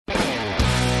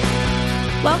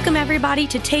Welcome, everybody,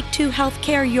 to Take Two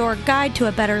Healthcare, your guide to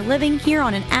a better living here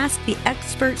on an Ask the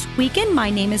Experts weekend.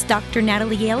 My name is Dr.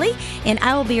 Natalie Yaley, and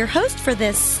I will be your host for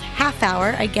this half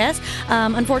hour, I guess.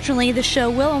 Unfortunately, the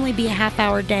show will only be a half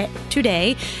hour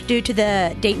today due to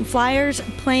the Dayton Flyers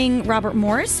playing Robert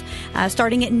Morris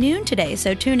starting at noon today.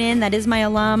 So tune in. That is my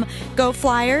alum. Go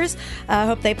Flyers. I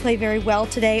hope they play very well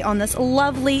today on this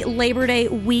lovely Labor Day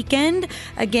weekend.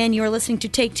 Again, you are listening to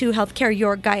Take Two Healthcare,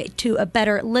 your guide to a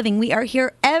better living. We are here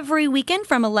every weekend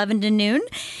from 11 to noon,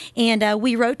 and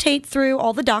we rotate through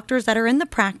all the doctors that are in the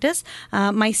practice.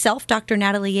 Myself, Dr.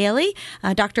 Natalie Yaley,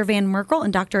 Dr. Van Merkel,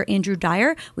 and Dr. Andrew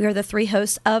Dyer. We are the three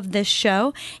hosts of this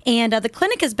show, and the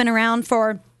clinic has been around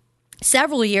for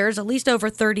several years, at least over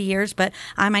 30 years, but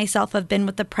I myself have been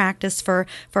with the practice for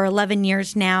 11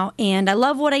 years now, and I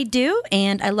love what I do,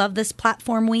 and I love this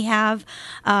platform we have.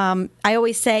 I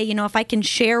always say, if I can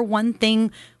share one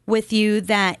thing with you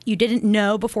that you didn't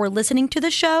know before listening to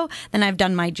the show, then I've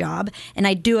done my job. And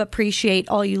I do appreciate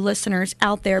all you listeners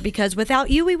out there, because without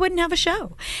you, we wouldn't have a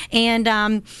show. And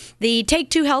the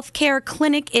Take Two Healthcare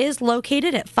Clinic is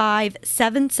located at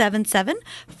 5777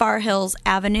 Far Hills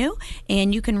Avenue.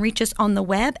 And you can reach us on the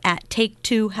web at Take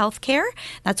Two Healthcare.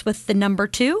 That's with the number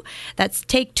 2. That's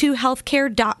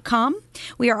take2healthcare.com.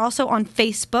 We are also on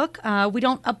Facebook. We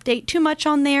don't update too much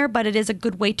on there, but it is a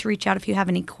good way to reach out if you have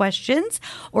any questions.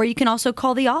 Or you can also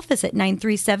call the office at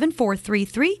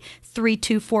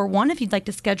 937-433-3241 if you'd like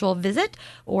to schedule a visit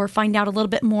or find out a little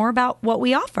bit more about what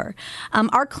we offer.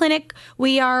 Our clinic,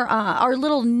 our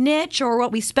little niche, or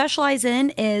what we specialize in,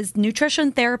 is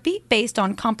nutrition therapy based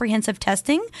on comprehensive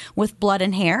testing with blood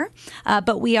and hair.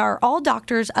 But we are all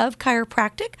doctors of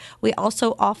chiropractic. We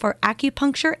also offer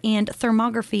acupuncture and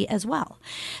thermography as well.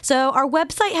 So our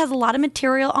website has a lot of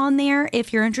material on there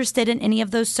if you're interested in any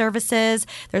of those services.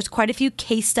 There's quite a few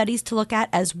case studies to look at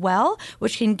as well,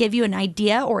 which can give you an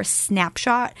idea or a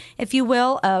snapshot, if you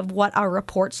will, of what our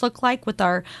reports look like with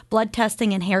our blood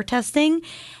testing and hair testing.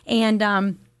 And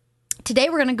today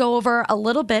we're going to go over a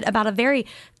little bit about a very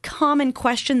common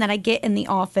question that I get in the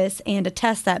office, and a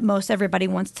test that most everybody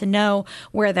wants to know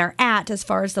where they're at as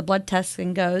far as the blood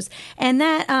testing goes. And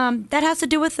that has to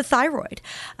do with the thyroid.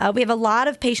 We have a lot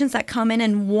of patients that come in,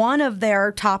 and one of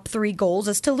their top 3 goals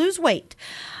is to lose weight.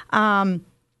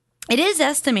 It is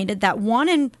estimated that 1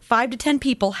 in 5 to 10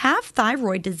 people have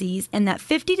thyroid disease, and that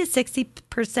 50 to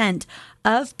 60%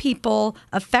 of people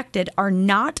affected are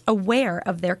not aware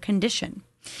of their condition.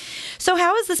 So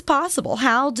how is this possible?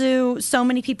 How do so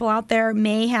many people out there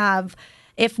may have,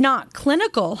 if not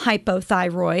clinical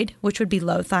hypothyroid, which would be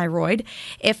low thyroid,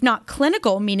 if not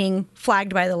clinical, meaning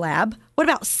flagged by the lab, what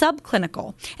about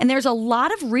subclinical? And there's a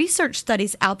lot of research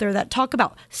studies out there that talk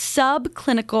about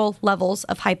subclinical levels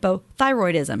of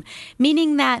hypothyroidism,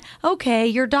 meaning that, okay,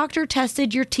 your doctor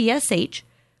tested your TSH,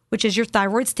 which is your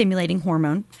thyroid stimulating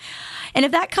hormone, and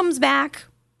if that comes back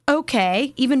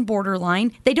okay, even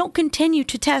borderline, they don't continue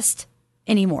to test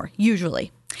anymore,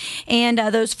 usually. And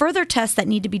those further tests that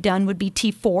need to be done would be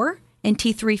T4 and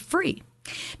T3 free,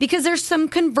 because there's some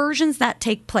conversions that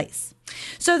take place.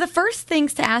 So the first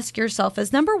things to ask yourself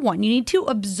is, number 1, you need to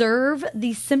observe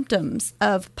the symptoms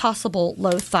of possible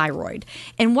low thyroid.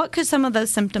 And what could some of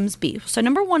those symptoms be? So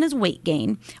number 1 is weight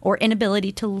gain or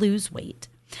inability to lose weight.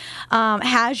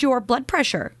 Has your blood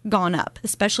pressure gone up,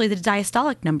 especially the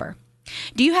diastolic number?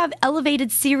 Do you have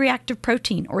elevated C-reactive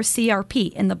protein or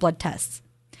CRP in the blood tests?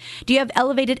 Do you have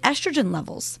elevated estrogen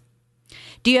levels?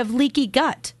 Do you have leaky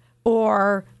gut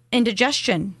or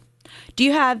indigestion? Do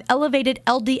you have elevated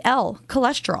LDL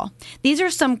cholesterol? These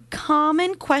are some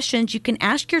common questions you can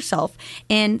ask yourself,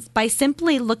 and by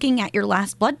simply looking at your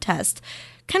last blood test,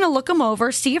 kind of look them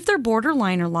over, see if they're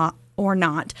borderline or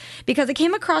not. Because I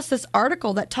came across this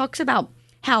article that talks about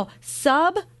how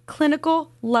subclinical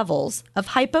levels of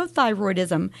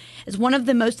hypothyroidism is one of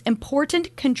the most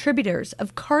important contributors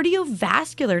of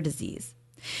cardiovascular disease.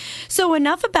 So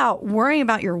enough about worrying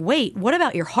about your weight. What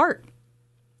about your heart?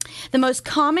 The most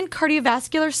common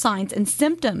cardiovascular signs and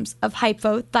symptoms of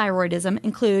hypothyroidism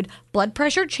include blood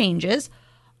pressure changes,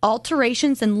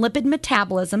 alterations in lipid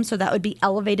metabolism, so that would be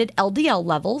elevated LDL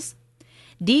levels,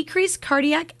 decreased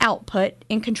cardiac output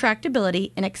and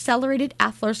contractibility, and accelerated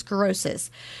atherosclerosis,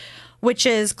 which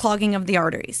is clogging of the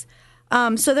arteries.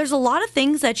 So there's a lot of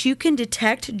things that you can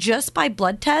detect just by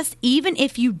blood tests, even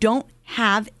if you don't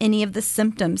have any of the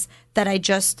symptoms that I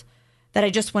just that I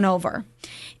just went over.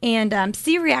 And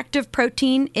C-reactive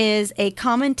protein is a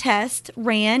common test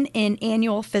ran in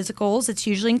annual physicals. It's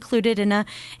usually included in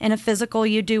a physical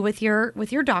you do with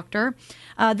your doctor.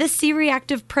 This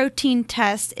C-reactive protein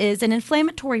test is an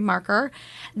inflammatory marker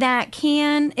that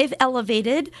can, if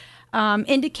elevated,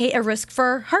 indicate a risk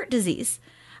for heart disease.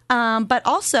 But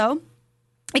also,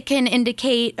 it can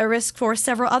indicate a risk for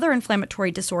several other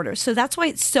inflammatory disorders. So that's why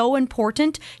it's so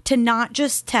important to not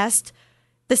just test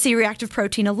the C-reactive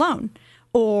protein alone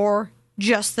or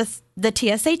just the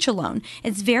TSH alone.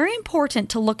 It's very important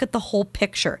to look at the whole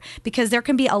picture because there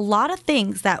can be a lot of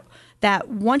things that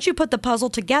once you put the puzzle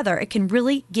together, it can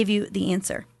really give you the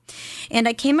answer. And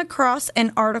I came across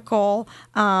an article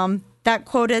that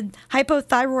quoted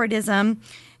hypothyroidism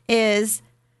is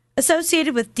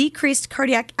associated with decreased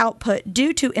cardiac output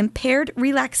due to impaired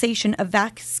relaxation of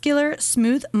vascular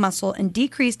smooth muscle and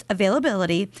decreased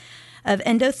availability of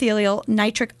endothelial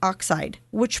nitric oxide,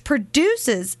 which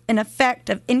produces an effect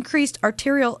of increased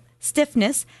arterial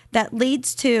stiffness that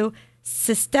leads to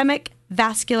systemic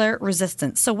vascular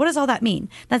resistance. So what does all that mean?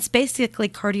 That's basically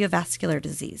cardiovascular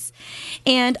disease.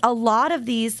 And a lot of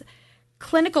these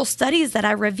clinical studies that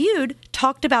I reviewed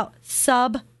talked about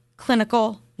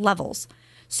subclinical levels.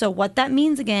 So what that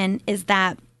means again is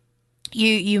that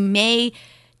you may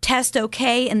test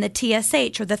okay in the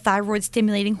TSH or the thyroid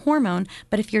stimulating hormone,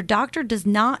 but if your doctor does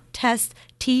not test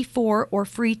T4 or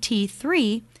free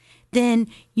T3, then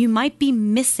you might be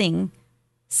missing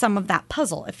some of that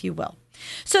puzzle, if you will.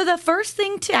 So the first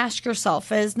thing to ask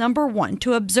yourself is, number one,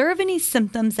 to observe any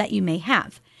symptoms that you may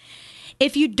have.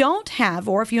 If you don't have,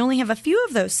 or if you only have a few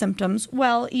of those symptoms,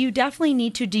 well, you definitely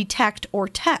need to detect or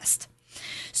test.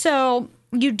 So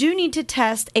you do need to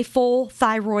test a full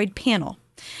thyroid panel.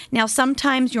 Now,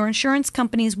 sometimes your insurance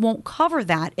companies won't cover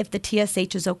that if the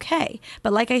TSH is okay.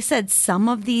 But like I said, some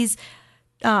of these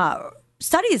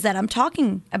studies that I'm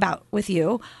talking about with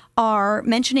you are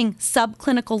mentioning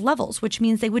subclinical levels, which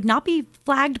means they would not be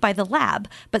flagged by the lab,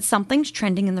 but something's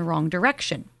trending in the wrong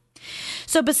direction.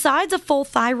 So besides a full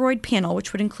thyroid panel,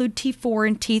 which would include T4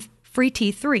 and free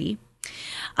T3,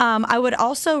 I would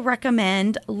also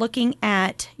recommend looking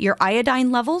at your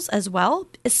iodine levels as well,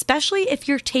 especially if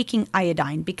you're taking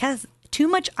iodine, because too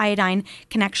much iodine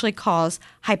can actually cause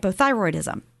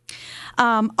hypothyroidism.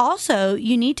 Also,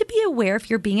 you need to be aware if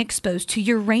you're being exposed to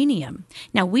uranium.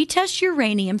 Now, we test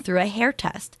uranium through a hair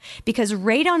test because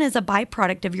radon is a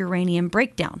byproduct of uranium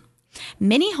breakdown.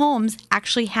 Many homes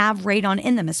actually have radon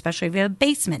in them, especially if you have a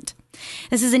basement.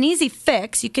 This is an easy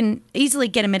fix. You can easily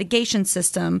get a mitigation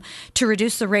system to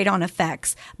reduce the radon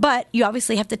effects, but you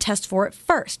obviously have to test for it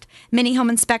first. Many home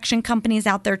inspection companies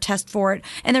out there test for it,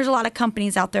 and there's a lot of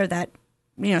companies out there that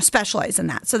specialize in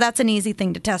that. So that's an easy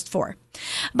thing to test for.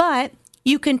 But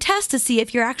you can test to see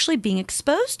if you're actually being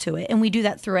exposed to it, and we do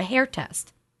that through a hair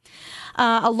test.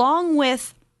 Along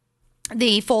with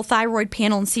the full thyroid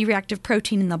panel and C-reactive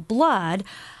protein in the blood,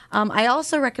 I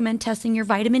also recommend testing your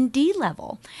vitamin D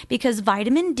level because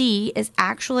vitamin D is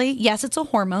actually, yes, it's a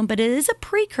hormone, but it is a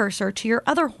precursor to your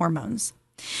other hormones.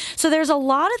 So there's a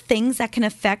lot of things that can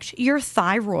affect your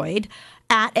thyroid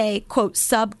at a, quote,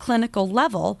 subclinical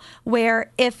level,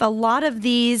 where if a lot of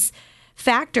these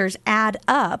factors add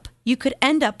up, you could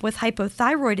end up with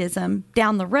hypothyroidism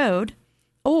down the road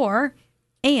or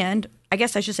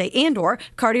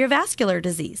cardiovascular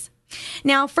disease.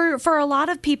 Now, for a lot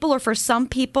of people or for some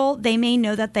people, they may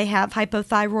know that they have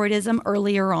hypothyroidism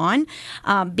earlier on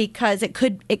because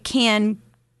it can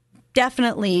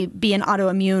definitely be an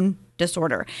autoimmune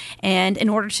disorder. And in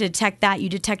order to detect that, you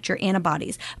detect your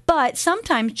antibodies. But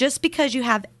sometimes just because you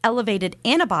have elevated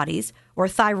antibodies or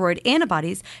thyroid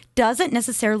antibodies doesn't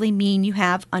necessarily mean you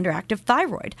have underactive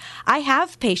thyroid. I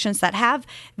have patients that have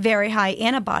very high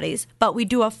antibodies, but we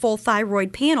do a full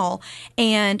thyroid panel,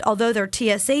 and although their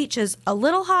TSH is a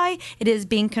little high, it is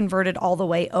being converted all the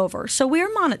way over. So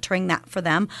we're monitoring that for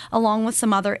them, along with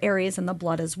some other areas in the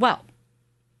blood as well.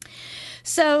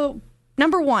 So,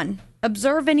 number one,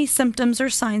 observe any symptoms or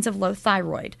signs of low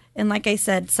thyroid. And like I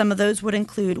said, some of those would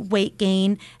include weight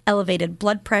gain, elevated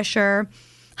blood pressure,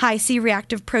 high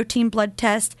C-reactive protein blood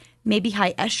test, maybe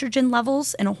high estrogen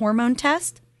levels in a hormone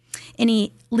test,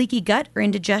 any leaky gut or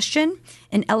indigestion,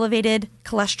 and elevated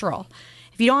cholesterol.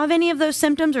 If you don't have any of those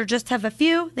symptoms or just have a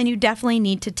few, then you definitely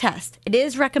need to test. It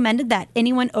is recommended that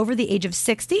anyone over the age of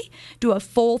 60 do a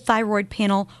full thyroid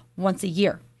panel once a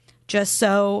year, just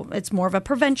so it's more of a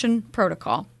prevention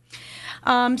protocol.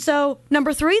 So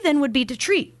number 3 then would be to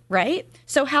treat, right?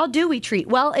 So how do we treat?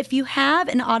 Well, if you have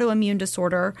an autoimmune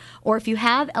disorder or if you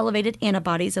have elevated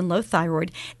antibodies and low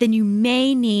thyroid, then you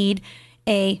may need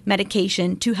a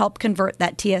medication to help convert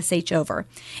that TSH over.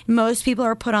 Most people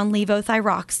are put on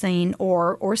levothyroxine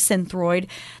or Synthroid.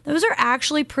 Those are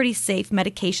actually pretty safe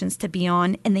medications to be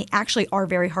on, and they actually are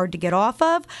very hard to get off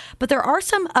of. But there are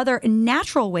some other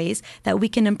natural ways that we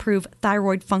can improve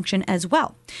thyroid function as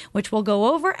well, which we'll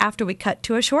go over after we cut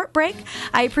to a short break.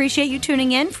 I appreciate you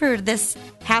tuning in for this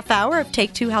half hour of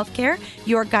Take Two Healthcare,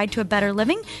 your guide to a better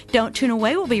living. Don't tune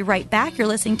away. We'll be right back. You're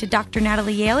listening to Dr.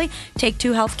 Natalie Yaley, Take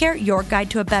Two Healthcare, your guide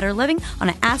to a better living on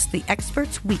an Ask the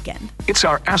Experts weekend. It's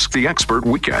our Ask the Expert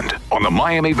weekend on the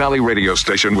Miami Valley radio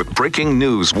station with breaking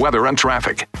news, weather, and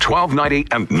traffic. 1290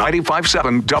 and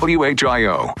 95.7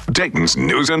 WHIO, Dayton's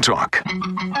News and Talk.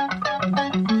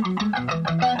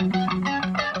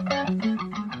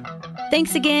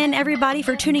 Thanks again, everybody,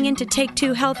 for tuning in to Take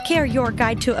Two Healthcare, your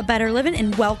guide to a better living,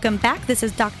 and welcome back. This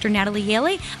is Dr. Natalie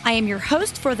Yaley. I am your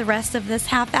host for the rest of this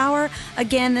half hour.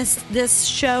 Again, this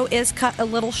show is cut a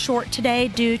little short today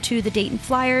due to the Dayton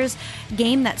Flyers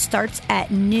game that starts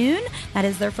at noon. That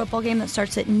is their football game that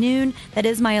starts at noon. That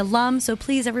is my alum, so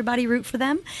please, everybody, root for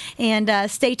them. And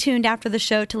stay tuned after the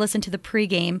show to listen to the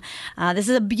pregame. This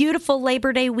is a beautiful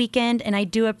Labor Day weekend, and I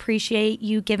do appreciate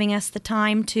you giving us the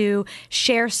time to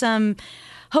share some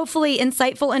hopefully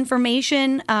insightful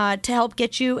information to help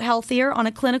get you healthier on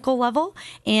a clinical level.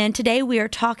 And today we are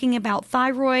talking about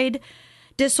thyroid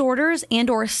disorders and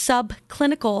or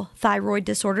subclinical thyroid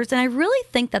disorders. And I really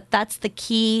think that that's the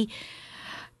key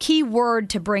word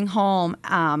to bring home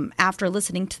after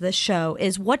listening to this show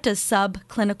is, what does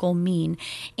subclinical mean?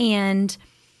 And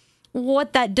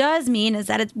what that does mean is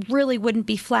that it really wouldn't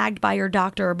be flagged by your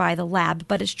doctor or by the lab,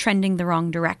 but is trending the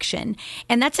wrong direction.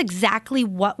 And that's exactly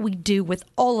what we do with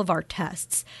all of our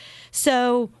tests.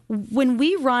 So when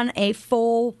we run a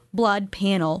full blood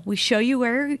panel, we show you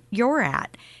where you're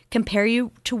at, compare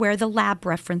you to where the lab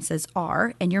references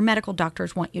are and your medical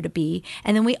doctors want you to be,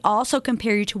 and then we also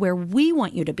compare you to where we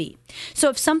want you to be. So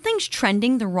if something's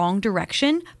trending the wrong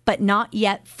direction, but not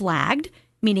yet flagged,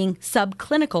 meaning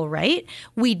subclinical, right?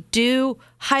 We do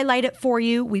highlight it for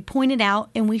you, we point it out,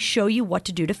 and we show you what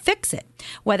to do to fix it.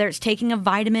 Whether it's taking a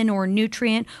vitamin or a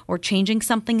nutrient or changing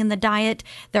something in the diet,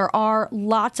 there are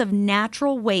lots of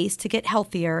natural ways to get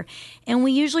healthier. And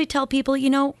we usually tell people,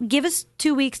 give us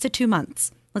 2 weeks to 2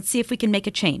 months. Let's see if we can make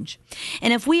a change.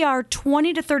 And if we are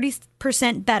 20 to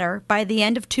 30% better by the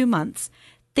end of 2 months,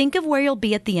 think of where you'll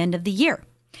be at the end of the year.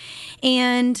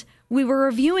 And we were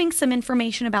reviewing some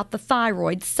information about the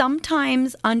thyroid.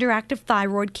 Sometimes underactive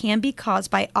thyroid can be caused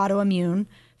by autoimmune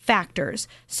factors.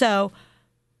 So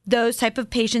those type of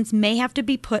patients may have to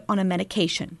be put on a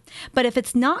medication. But if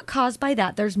it's not caused by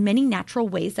that, there's many natural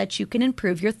ways that you can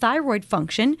improve your thyroid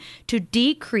function to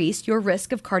decrease your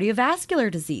risk of cardiovascular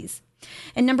disease.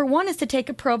 And number one is to take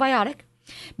a probiotic,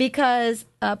 because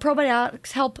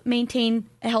probiotics help maintain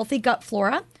a healthy gut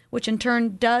flora, which in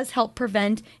turn does help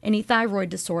prevent any thyroid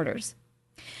disorders.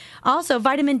 Also,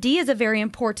 vitamin D is a very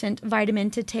important vitamin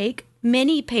to take.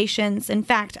 Many patients, in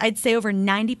fact, I'd say over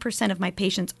 90% of my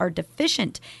patients are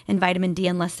deficient in vitamin D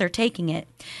unless they're taking it.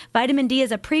 Vitamin D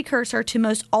is a precursor to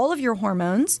most all of your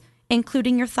hormones,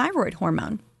 including your thyroid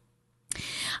hormone.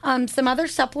 Some other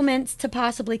supplements to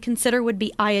possibly consider would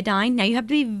be iodine. Now, you have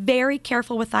to be very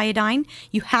careful with iodine.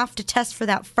 You have to test for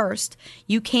that first.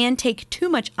 You can take too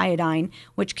much iodine,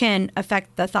 which can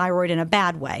affect the thyroid in a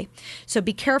bad way. So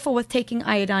be careful with taking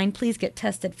iodine. Please get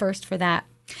tested first for that.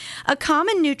 A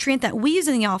common nutrient that we use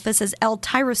in the office is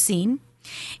L-tyrosine.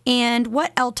 And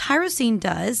what L-tyrosine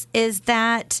does is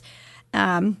that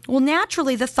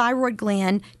naturally, the thyroid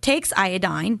gland takes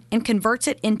iodine and converts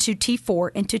it into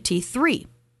T4 into T3.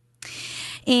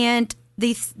 And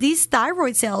these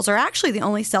thyroid cells are actually the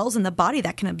only cells in the body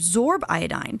that can absorb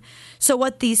iodine. So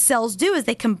what these cells do is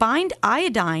they combine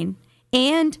iodine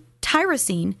and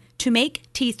tyrosine to make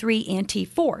T3 and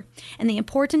T4. And the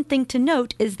important thing to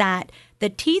note is that the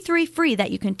T3 free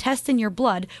that you can test in your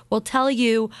blood will tell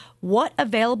you what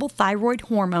available thyroid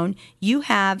hormone you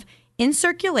have in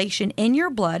circulation in your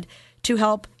blood to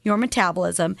help your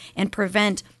metabolism and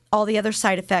prevent all the other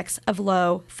side effects of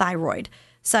low thyroid,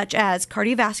 such as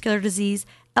cardiovascular disease,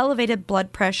 elevated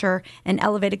blood pressure, and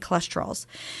elevated cholesterols.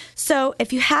 So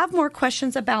if you have more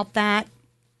questions about that,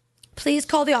 please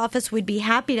call the office. We'd be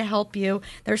happy to help you.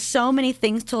 There's so many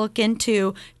things to look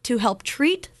into to help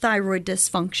treat thyroid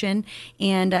dysfunction,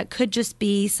 and it could just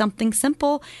be something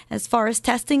simple. As far as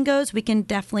testing goes, we can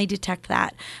definitely detect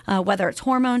that, whether it's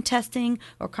hormone testing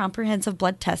or comprehensive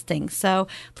blood testing. So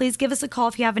please give us a call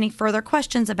if you have any further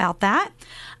questions about that.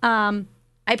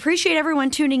 I appreciate everyone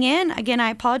tuning in. Again, I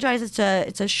apologize.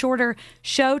 It's a shorter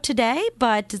show today,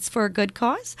 but it's for a good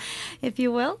cause, if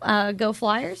you will. Go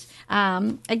Flyers.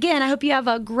 Again, I hope you have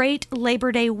a great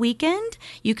Labor Day weekend.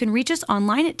 You can reach us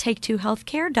online at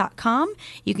take2healthcare.com.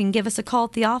 You can give us a call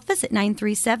at the office at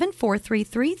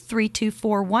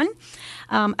 937-433-3241.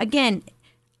 Again,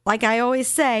 like I always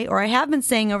say, or I have been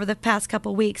saying over the past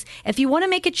couple weeks, if you want to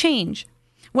make a change,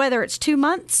 whether it's 2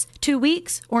 months, 2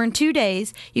 weeks, or in 2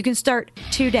 days, you can start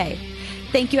today.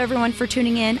 Thank you, everyone, for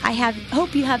tuning in.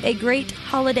 Hope you have a great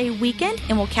holiday weekend,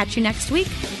 and we'll catch you next week.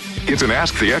 It's an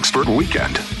Ask the Expert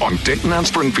weekend on Dayton and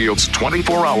Springfield's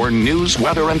 24-hour news,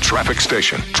 weather, and traffic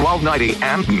station, 1290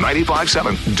 and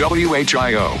 95.7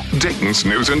 WHIO, Dayton's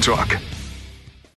News and Talk.